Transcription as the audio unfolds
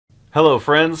Hello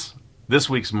friends! This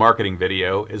week's marketing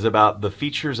video is about the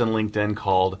features in LinkedIn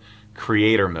called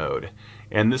Creator Mode.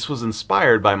 And this was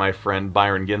inspired by my friend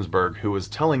Byron Ginsberg, who was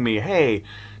telling me, hey,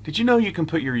 did you know you can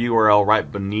put your URL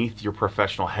right beneath your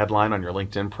professional headline on your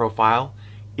LinkedIn profile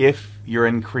if you're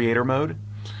in Creator Mode?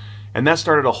 And that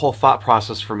started a whole thought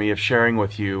process for me of sharing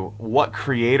with you what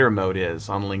Creator Mode is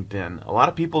on LinkedIn. A lot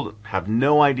of people have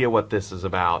no idea what this is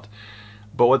about.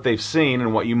 But what they've seen,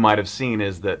 and what you might have seen,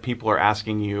 is that people are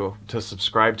asking you to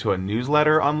subscribe to a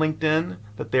newsletter on LinkedIn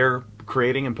that they're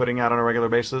creating and putting out on a regular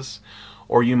basis.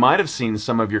 Or you might have seen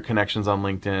some of your connections on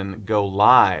LinkedIn go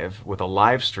live with a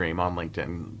live stream on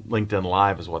LinkedIn. LinkedIn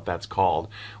Live is what that's called,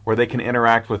 where they can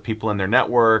interact with people in their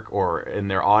network or in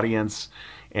their audience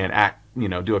and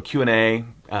do a Q&A,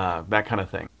 that kind of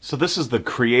thing. So this is the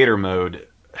Creator Mode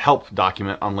help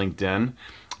document on LinkedIn.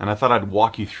 And I thought I'd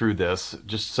walk you through this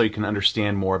just so you can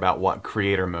understand more about what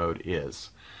Creator Mode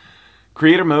is.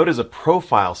 Creator Mode is a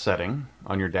profile setting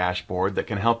on your dashboard that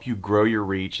can help you grow your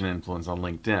reach and influence on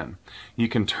LinkedIn. You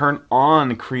can turn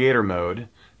on Creator Mode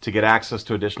to get access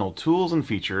to additional tools and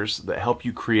features that help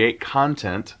you create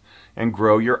content and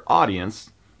grow your audience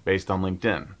based on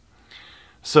LinkedIn.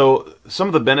 So some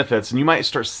of the benefits, and you might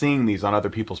start seeing these on other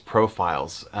people's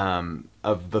profiles,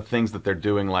 of the things that they're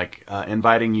doing, like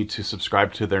inviting you to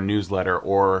subscribe to their newsletter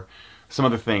or some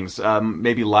other things,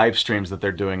 maybe live streams that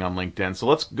they're doing on LinkedIn. So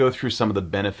let's go through some of the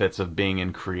benefits of being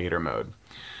in Creator Mode.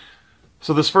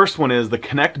 So this first one is the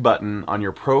connect button on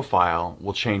your profile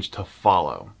will change to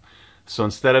follow. So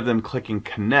instead of them clicking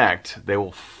connect, they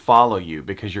will follow you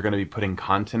because you're going to be putting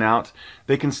content out.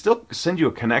 They can still send you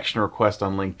a connection request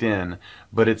on LinkedIn,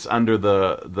 but it's under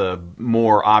the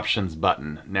more options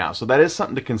button now. So that is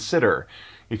something to consider.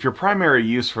 If your primary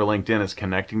use for LinkedIn is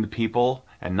connecting to people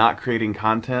and not creating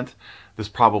content, this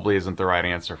probably isn't the right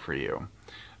answer for you.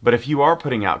 But if you are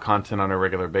putting out content on a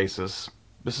regular basis,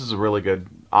 this is a really good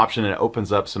option, and it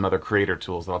opens up some other creator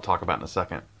tools that I'll talk about in a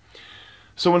second.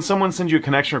 So when someone sends you a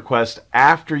connection request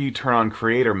after you turn on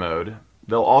Creator Mode,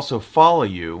 they'll also follow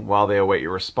you while they await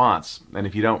your response. And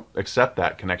if you don't accept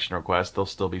that connection request, they'll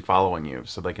still be following you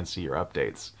so they can see your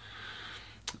updates.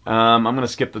 I'm going to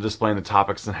skip the displaying the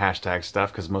topics and hashtag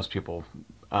stuff because most people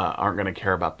aren't going to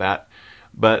care about that.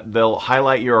 But they'll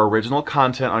highlight your original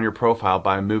content on your profile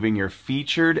by moving your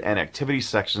featured and activity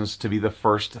sections to be the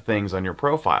first things on your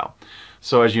profile.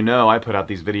 So as you know, I put out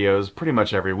these videos pretty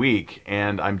much every week,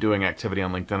 and I'm doing activity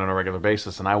on LinkedIn on a regular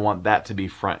basis, and I want that to be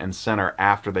front and center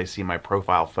after they see my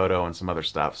profile photo and some other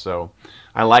stuff. So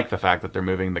I like the fact that they're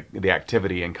moving the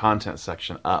activity and content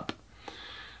section up.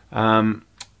 Then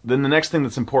the next thing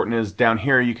that's important is down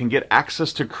here you can get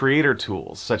access to creator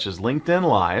tools such as LinkedIn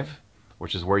Live,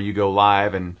 which is where you go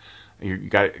live and you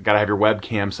got to have your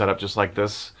webcam set up just like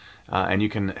this.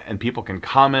 And people can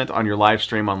comment on your live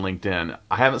stream on LinkedIn.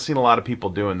 I haven't seen a lot of people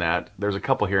doing that. There's a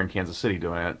couple here in Kansas City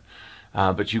doing it,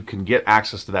 but you can get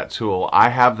access to that tool. I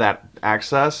have that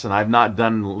access, and I've not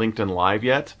done LinkedIn Live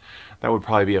yet. That would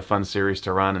probably be a fun series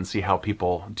to run and see how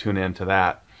people tune into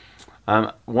that.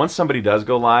 Once somebody does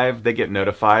go live, they get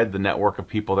notified. The network of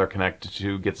people they're connected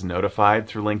to gets notified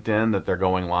through LinkedIn that they're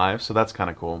going live, so that's kind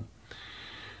of cool.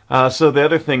 So the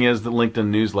other thing is the LinkedIn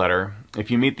newsletter, if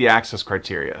you meet the access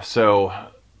criteria. So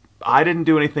I didn't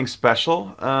do anything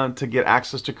special to get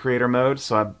access to Creator Mode,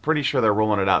 so I'm pretty sure they're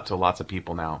rolling it out to lots of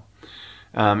people now.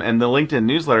 And the LinkedIn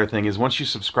newsletter thing is once you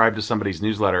subscribe to somebody's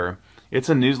newsletter, it's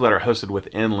a newsletter hosted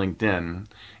within LinkedIn.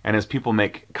 And as people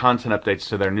make content updates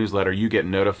to their newsletter, you get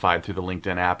notified through the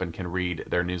LinkedIn app and can read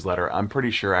their newsletter. I'm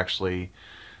pretty sure actually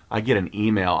I get an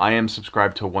email. I am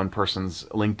subscribed to one person's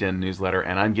LinkedIn newsletter,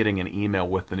 and I'm getting an email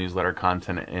with the newsletter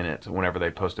content in it whenever they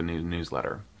post a new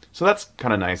newsletter. So that's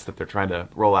kind of nice that they're trying to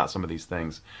roll out some of these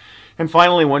things. And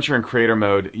finally, once you're in Creator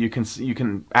Mode, you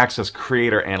can access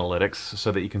Creator Analytics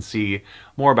so that you can see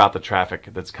more about the traffic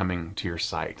that's coming to your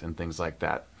site and things like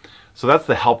that. So that's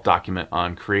the help document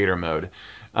on Creator Mode.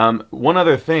 One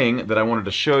other thing that I wanted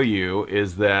to show you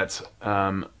is that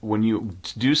when you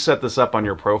do set this up on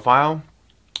your profile,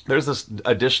 there's this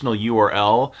additional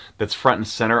URL that's front and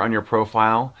center on your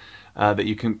profile that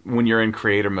you can, when you're in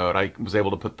Creator Mode, I was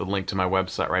able to put the link to my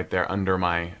website right there under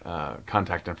my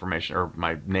contact information or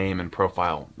my name and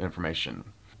profile information.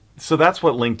 So that's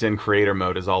what LinkedIn Creator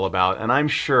Mode is all about, and I'm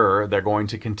sure they're going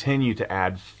to continue to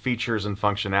add features and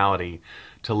functionality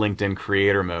to LinkedIn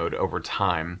Creator Mode over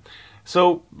time.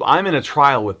 So I'm in a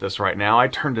trial with this right now. I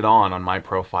turned it on my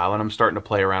profile, and I'm starting to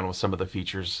play around with some of the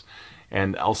features,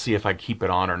 and I'll see if I keep it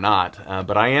on or not.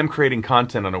 But I am creating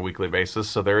content on a weekly basis,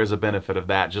 so there is a benefit of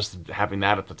that, just having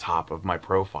that at the top of my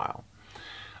profile.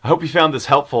 I hope you found this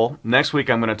helpful. Next week,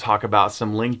 I'm going to talk about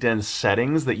some LinkedIn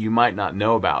settings that you might not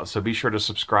know about. So be sure to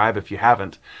subscribe if you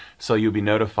haven't, so you'll be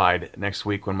notified next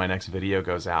week when my next video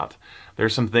goes out.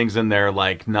 There's some things in there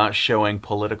like not showing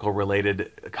political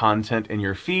related content in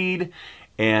your feed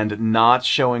and not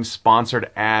showing sponsored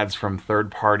ads from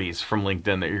third parties from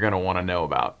LinkedIn that you're going to want to know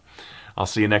about. I'll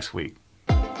see you next week.